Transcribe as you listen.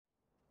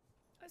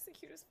is the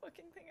cutest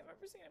fucking thing I've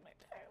ever seen in my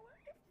entire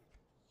life.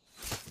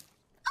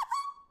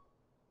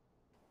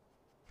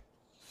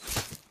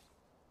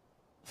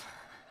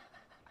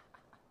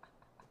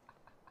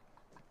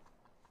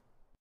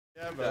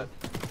 Yeah, bro.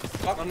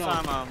 One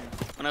time,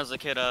 when I was a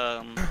kid,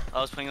 I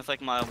was playing with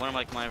like one of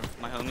my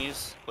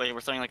homies. We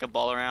were throwing like a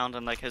ball around,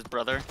 and like his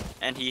brother,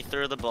 and he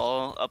threw the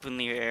ball up in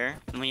the air,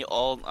 and we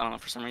all, I don't know,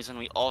 for some reason,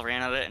 we all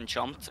ran at it and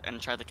jumped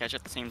and tried to catch it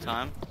at the same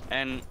time.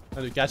 And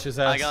How do you catch his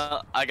ass?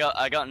 I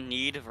got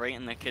kneed right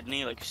in the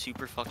kidney, like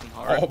super fucking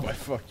hard. Oh my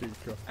fucking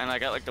god. And I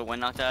got like the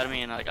wind knocked out of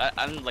me, and like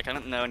I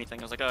didn't know anything.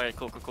 I was like, alright,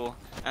 cool.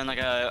 And like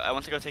I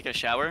went to go take a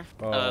shower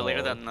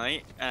later that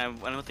night, and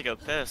I went to go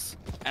piss,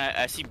 and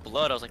I see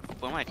blood. I was like,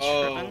 what am I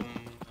tripping?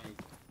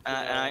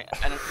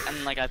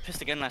 And like I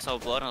pissed again and I saw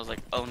blood and I was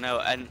like, oh no,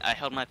 and I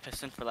held my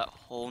piss in for that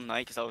whole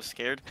night because I was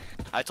scared.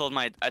 I told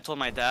my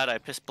dad I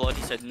pissed blood.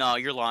 He said, no,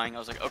 you're lying. I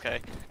was like, okay.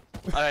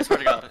 I swear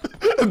to God.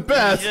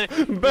 Best,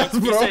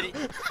 bro.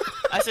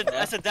 I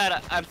said,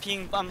 Dad, I'm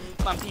peeing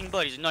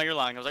blood. He said, no, you're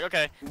lying. I was like,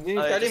 okay. You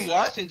tell him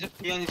what and just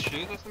pee on his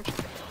shoes or some shit?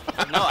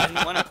 No, I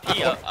didn't want to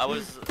pee. I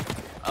was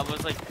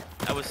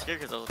scared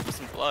because I was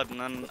pissing blood, and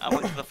then I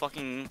went to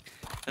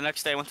the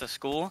next day I went to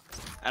school,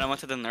 and I went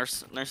to the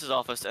nurse's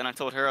office, and I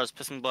told her I was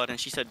pissing blood, and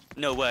she said,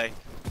 no way.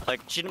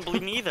 Like, she didn't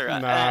believe me either. Nah.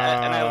 And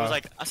I was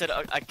like, I said,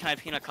 can I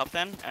pee in a cup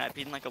then? And I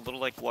peed in like a little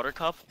like water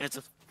cup, and it's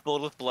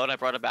filled with blood. I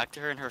brought it back to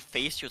her, and her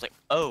face, she was like,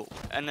 oh.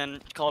 And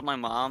then she called my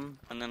mom,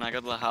 and then I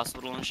go to the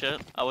hospital and shit.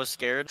 I was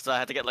scared, because I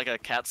had to get like a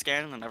CAT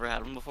scan, and I never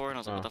had one before, and I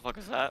was like, what the fuck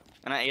is that?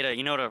 And I ate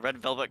you know what a red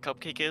velvet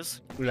cupcake is?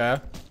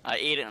 Yeah. I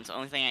ate it, and it's the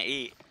only thing I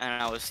ate, and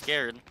I was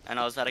scared, and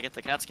I was had to get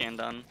the CAT scan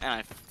done, and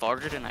I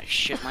farted and I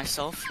shit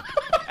myself,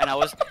 and I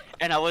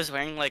was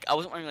wearing like, I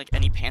wasn't wearing like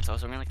any pants, I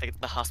was wearing like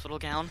the hospital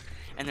gown,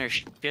 and there's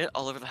shit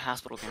all over the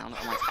hospital gown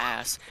on my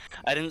ass.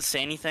 I didn't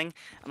say anything,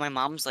 and my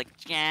mom's like,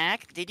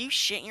 Jack, did you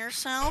shit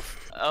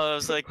yourself? I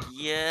was like,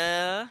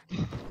 yeah,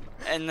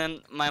 and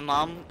then my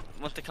mom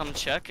went to come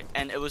check,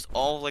 and it was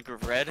all like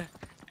red,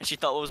 and she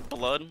thought it was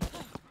blood,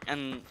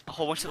 and a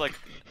whole bunch of like,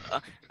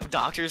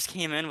 doctors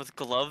came in with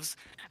gloves,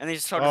 and they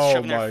just started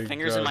shoving their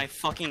fingers in my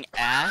fucking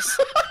ass.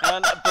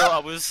 And bro, I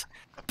was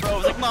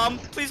like, Mom,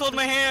 please hold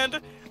my hand.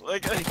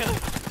 Like, What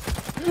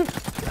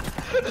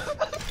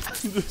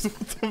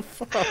the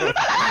fuck?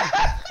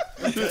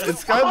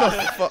 It's kind of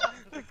fuck.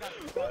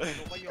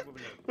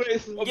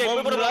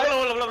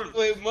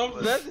 Wait,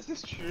 Mom's dead? Is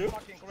this true?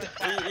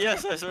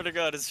 Yes, I swear to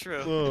God, it's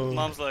true. Oh.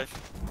 Mom's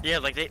life. Yeah,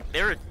 like they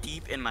were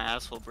deep in my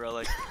asshole, bro.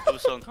 Like it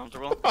was so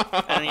uncomfortable.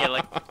 And yeah,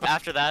 like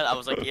after that, I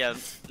was like, yeah,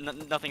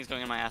 nothing's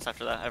going in my ass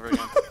after that ever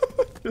again.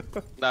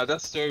 Nah,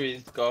 that story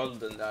is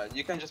golden.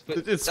 You can just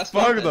put. It's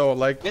fun though,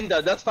 like.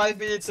 Minda, that's 5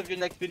 minutes of your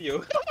next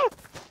video.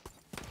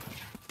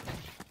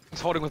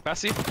 He's holding with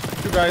Bessie.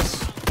 You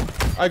guys,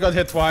 I got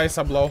hit twice.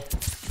 I'm low.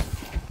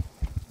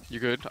 You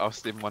good? I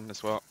was in one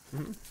as well.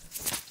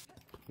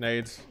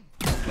 Nades.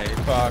 Nade.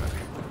 Fuck.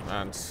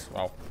 And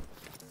wow.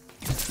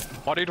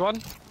 Bodied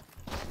one.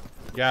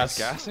 Gas.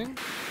 Gassing.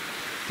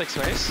 Take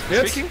space.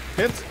 Hit. Speaking.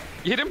 Hit.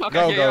 You hit him?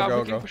 Okay,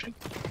 Go. Pushing.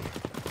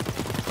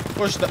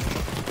 Push the.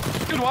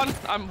 Good one.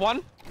 I'm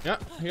one. Yeah.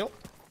 Heal.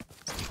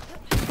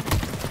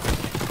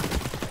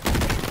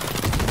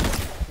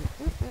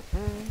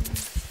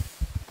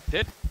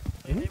 Hit.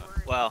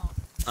 Wow,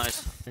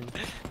 nice.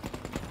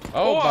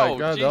 Oh Whoa, my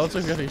god,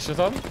 L6 getting shit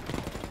on.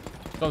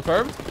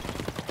 Confirmed.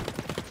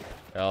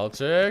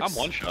 L6. I'm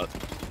one shot.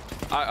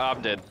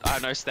 I'm dead. I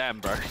have no stam,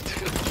 bro.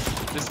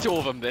 There's two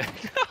of them there.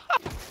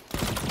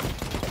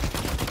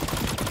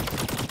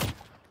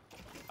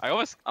 I'm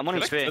on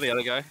HP. The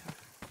other guy.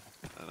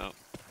 I don't know.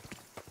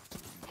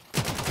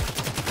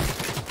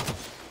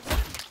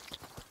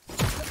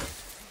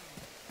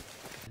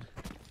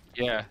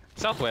 Yeah,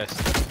 southwest.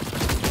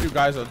 Two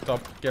guys on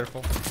top.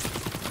 Careful.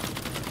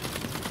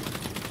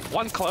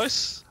 One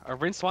close. I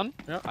rinsed one.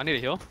 Yeah. I need a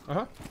heal.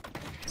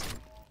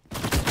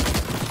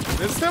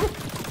 Missed him.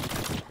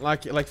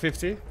 Like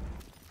 50.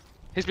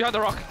 He's behind the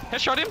rock.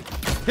 Headshot him.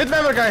 Hit the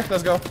other guy.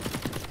 Let's go.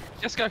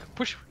 Let's go.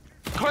 Push.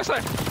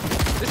 Closer.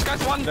 This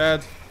guy's one.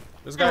 Dead.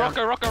 This guy. Rock.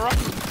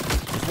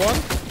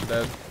 One.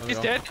 Dead. He's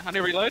dead. I need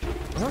to reload.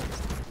 Where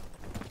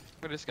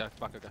did this go?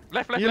 Fuck, okay.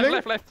 Left.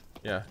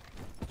 Yeah.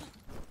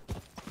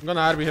 I'm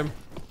gonna RB him.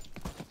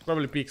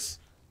 Probably peeks.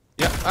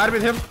 Yeah,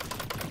 RB him.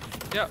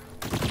 Yeah.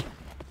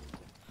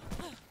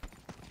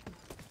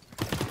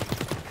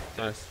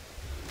 Nice.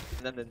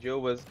 And then the Joe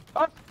was.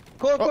 Oh,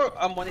 cool.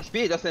 I'm on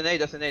HP. That's an A.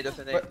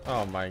 Wait.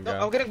 Oh my god.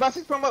 No, I'm getting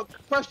blasted from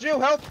first Joe.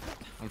 Help!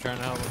 I'm trying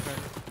to help.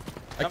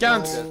 I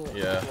can't.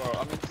 Yeah.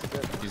 Well,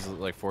 He's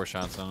like 4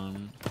 shots on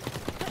him.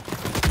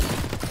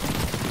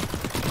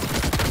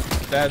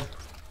 Dead.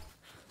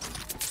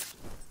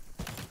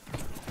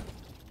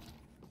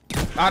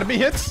 RB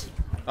hits.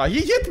 Oh,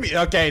 he hit me.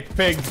 Okay,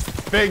 ping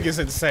is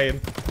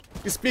insane.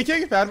 He's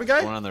peeking. The RB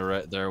guy. One on the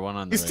right. There, one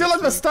on the He's right. still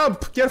on the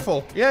stump.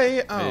 Careful.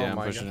 Yeah. Oh Yeah, I'm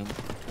my pushing god. him.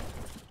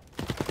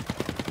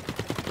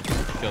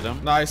 Killed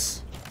him.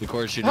 Nice. The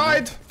core shooting.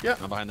 Hide. Him. Yeah.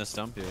 I'm behind the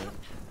stump. Yeah.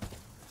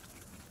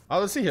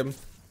 I'll see him.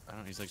 I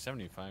don't know. He's like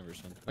 75 or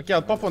something. Okay,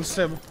 I'll pop on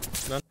Sim.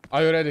 Then.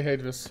 I already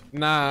hate this.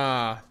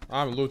 Nah,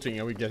 I'm looting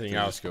and we're getting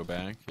out. Let's go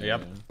back.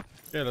 Yep.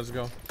 Yeah, let's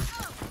go.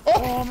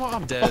 Oh,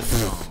 I'm dead.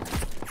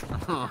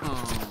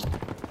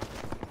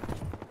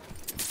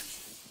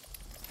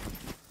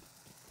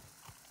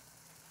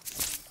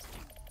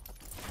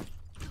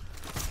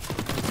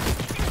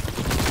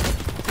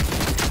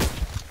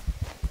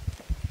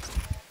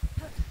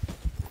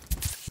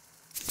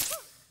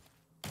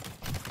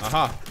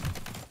 Aha.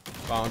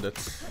 Found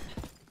it.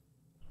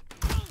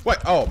 Wait,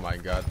 oh my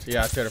god.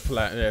 Yeah,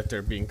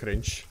 they're being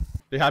cringe.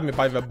 They had me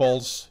by the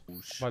balls.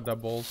 By the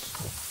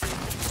balls.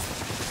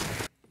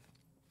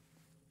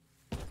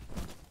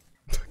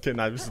 Okay,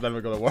 nah, this is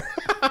never gonna work.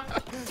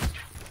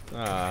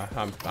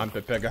 I'm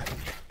Pepega.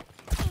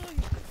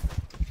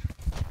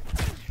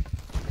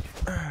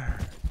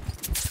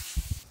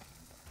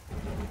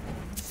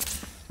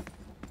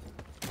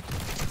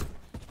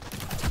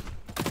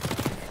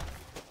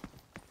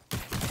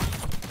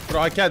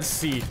 Bro, I can't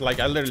see. Like,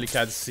 I literally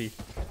can't see.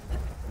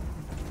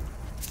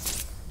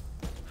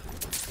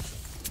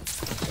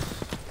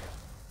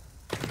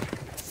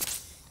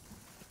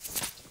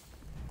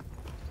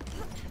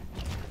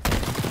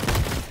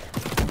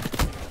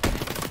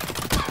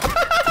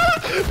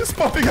 Just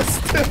popping a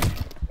stick.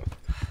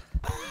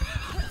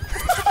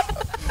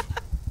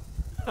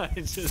 I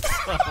just.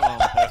 Oh,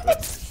 that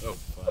was so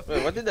fun.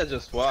 Wait, what did I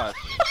just watch?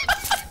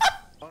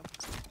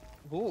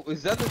 Who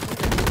is that?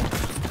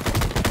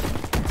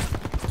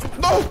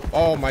 No!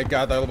 Oh my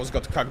god, I almost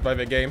got cucked by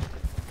the game.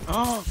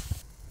 Oh.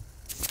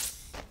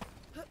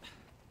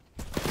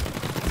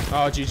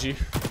 Oh, GG.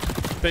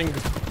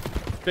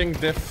 Ping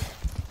diff.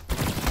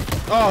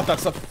 Oh,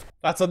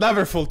 that's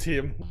another full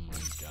team. Oh my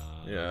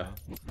god. Yeah.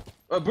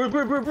 Oh, bro,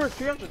 300. What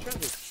the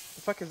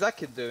fuck is that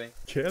kid doing?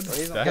 Kid? Oh,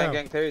 he's on Damn.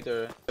 gang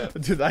territory.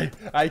 Dude,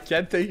 I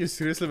can't take you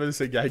seriously when you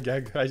say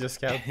gang. I just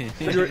can't.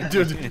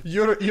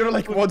 You're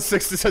like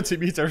 160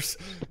 centimeters.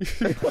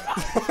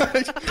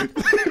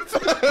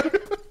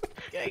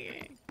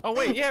 Oh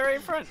wait, yeah, right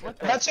in front. What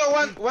the? That's your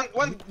one.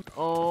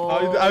 Oh,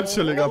 I'm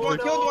chilling up. One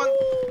killed one.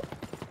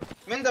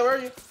 Minda, where are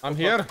you? I'm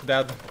here,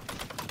 Dad.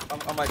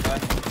 I'm like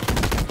that.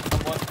 I'm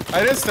one.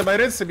 I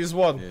rinsed him, he's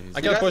one. Yeah, he's I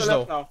You can't guys push are though.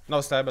 left now.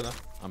 No, stab it now.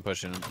 I'm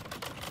pushing him.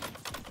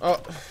 Oh.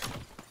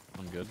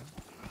 I'm good.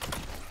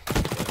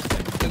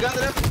 The guy on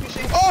the left is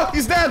pushing. Oh,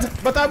 he's dead!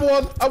 But I'm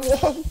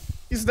one.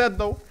 He's dead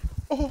though.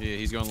 Oh. Yeah,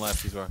 he's going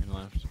left. He's walking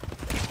left.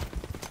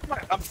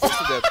 I'm close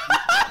to dead.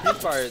 He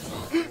fired.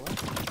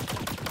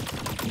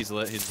 He's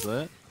lit. He's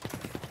lit.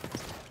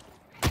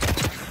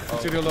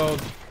 To reload.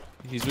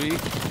 He's weak.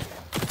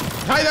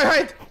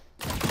 Hide!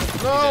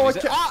 No, I He's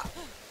dead. can't. Ah!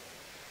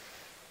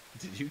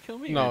 Did you kill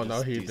me? No, or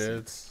no, just he desync?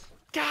 did.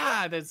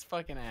 God, that's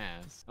fucking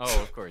ass.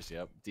 Oh, of course,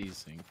 yep.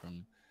 Desync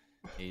from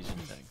Asian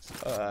things.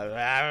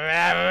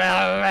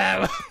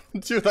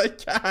 Dude, I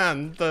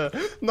can't.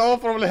 No,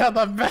 probably had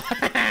a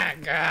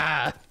bag.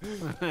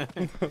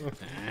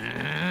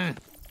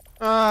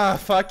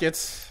 Fuck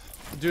it.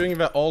 Doing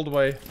the old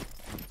way.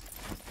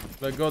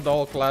 The good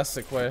old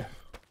classic way.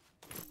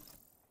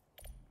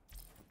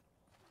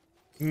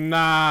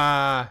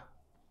 Nah.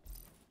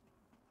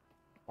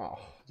 Oh,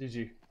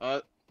 GG.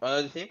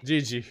 Another team?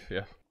 GG,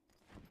 yeah.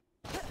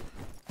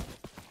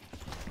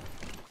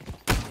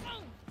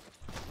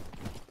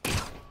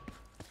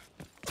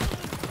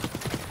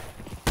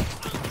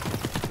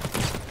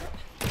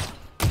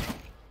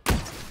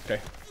 Okay.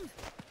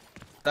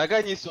 That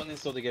guy needs to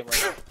uninstall the game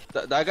right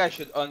now. That guy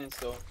should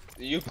uninstall.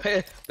 You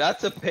pay.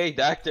 That's a paid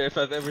actor if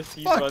I've ever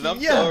seen Fuck one. I'm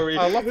yeah, sorry.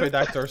 I love paid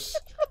actors.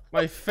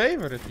 My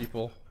favorite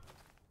people.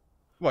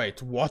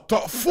 Wait, what the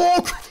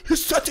fuck?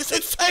 That is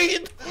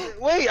insane!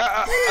 Wait,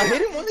 I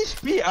hit him 1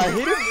 HP. I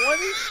hit him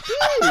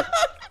 1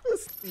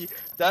 HP.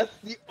 That's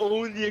the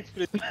only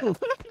explanation.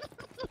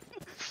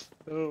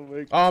 Oh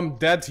my god. I'm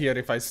dead here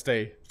if I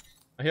stay.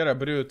 I hear a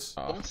brute.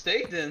 Oh, Don't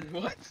stay then.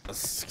 What?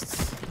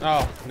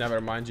 oh never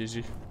mind,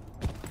 GG.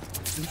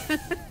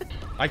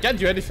 I can't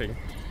do anything.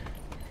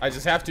 I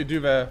just have to do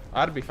the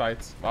RB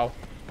fight. Wow.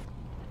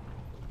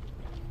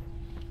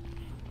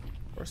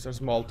 Of course,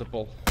 there's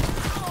multiple.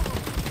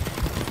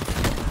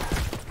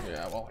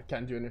 Yeah, well, I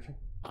can't do anything.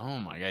 Oh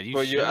my god, you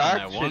Bro, you shit on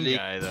that one actually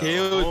guy though.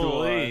 killed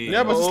Holy.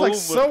 Yeah, but it's like Oh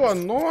so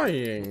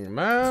annoying,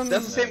 man.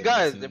 That's the same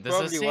guy. That's They're the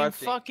probably same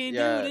watching. fucking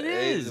yeah, dude,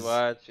 it he's is.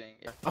 watching.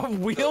 Yeah. A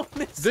wheel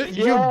missing.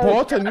 You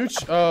bought a new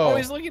Oh, oh.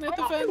 he's looking at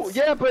the fence.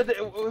 Yeah, but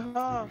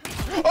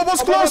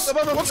Almost close!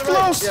 What's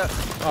close? Yeah,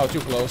 Oh, too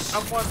close.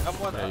 I'm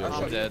one. Yeah, you're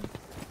I'm dead.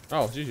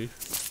 Oh, GG.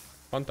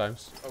 Fun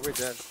times. Oh, we're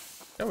dead.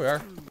 Yeah, we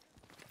are.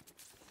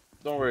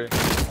 Don't worry.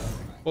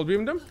 We'll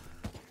beam them?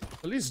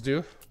 At least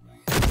do.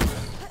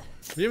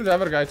 Beam the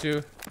other guy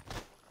too.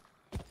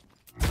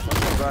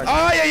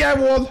 Ah, yeah,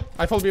 wall!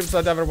 I full beamed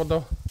that other one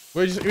though.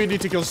 We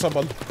need to kill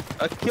someone.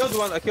 I killed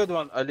one.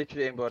 I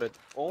literally aimbotted.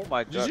 Oh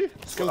my god.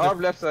 GG. Our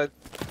left side.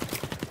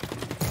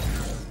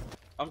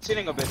 I'm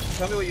chilling a bit.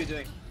 Tell me what you're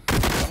doing.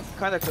 I'm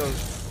kinda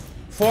close.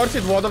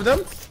 40 one of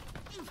them?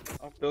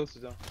 I'm close to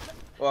them.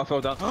 Oh, I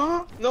fell down.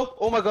 No!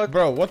 Oh my god.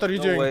 Bro, what are you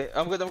No doing? way.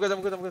 I'm good.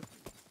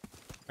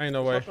 Ain't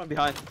no way. Stop from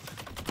behind.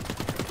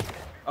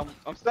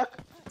 I'm stuck.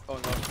 Oh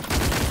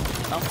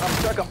no. I'm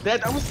stuck, I'm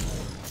dead.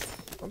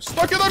 I'm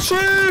stuck in a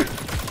tree!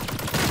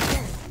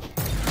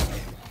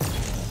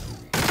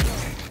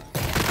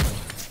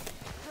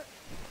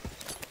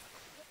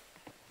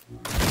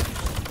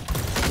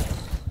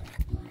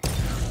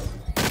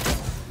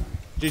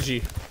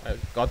 GG. I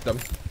got them.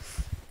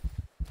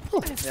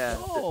 Yeah.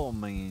 Oh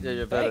man. Yeah,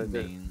 you're better, Bag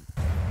dude. main.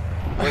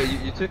 Wait,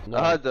 you took No.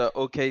 I had the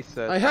okay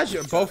set. I had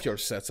both your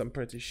sets, I'm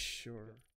pretty sure.